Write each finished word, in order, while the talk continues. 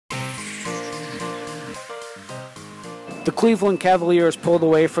The Cleveland Cavaliers pulled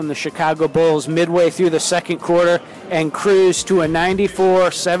away from the Chicago Bulls midway through the second quarter and cruised to a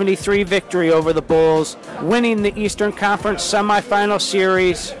 94-73 victory over the Bulls, winning the Eastern Conference semifinal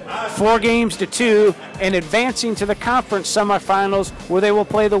series 4-2 and advancing to the conference semifinals, where they will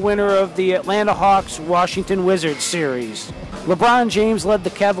play the winner of the Atlanta Hawks-Washington Wizards series. LeBron James led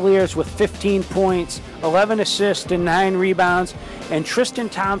the Cavaliers with 15 points, 11 assists, and 9 rebounds, and Tristan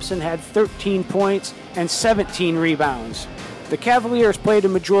Thompson had 13 points and 17 rebounds. The Cavaliers played a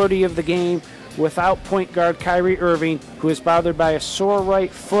majority of the game without point guard Kyrie Irving, who is bothered by a sore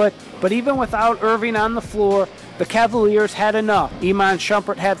right foot, but even without Irving on the floor, the Cavaliers had enough. Iman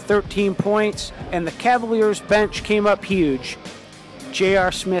Shumpert had 13 points, and the Cavaliers bench came up huge.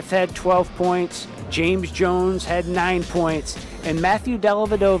 J.R. Smith had 12 points, James Jones had 9 points, and Matthew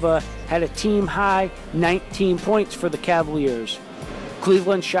Dellavedova had a team-high 19 points for the Cavaliers.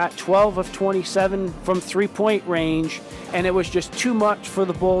 Cleveland shot 12 of 27 from three-point range, and it was just too much for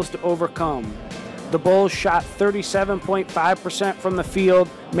the Bulls to overcome. The Bulls shot 37.5% from the field,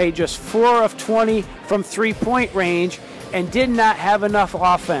 made just 4 of 20 from three-point range, and did not have enough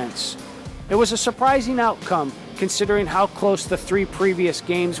offense. It was a surprising outcome, considering how close the 3 previous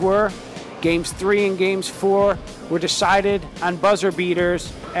games were. Games 3 and Games 4 were decided on buzzer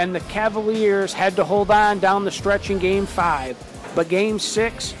beaters, and the Cavaliers had to hold on down the stretch in Game 5. But Game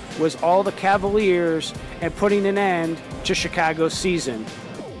 6 was all the Cavaliers and putting an end to Chicago's season.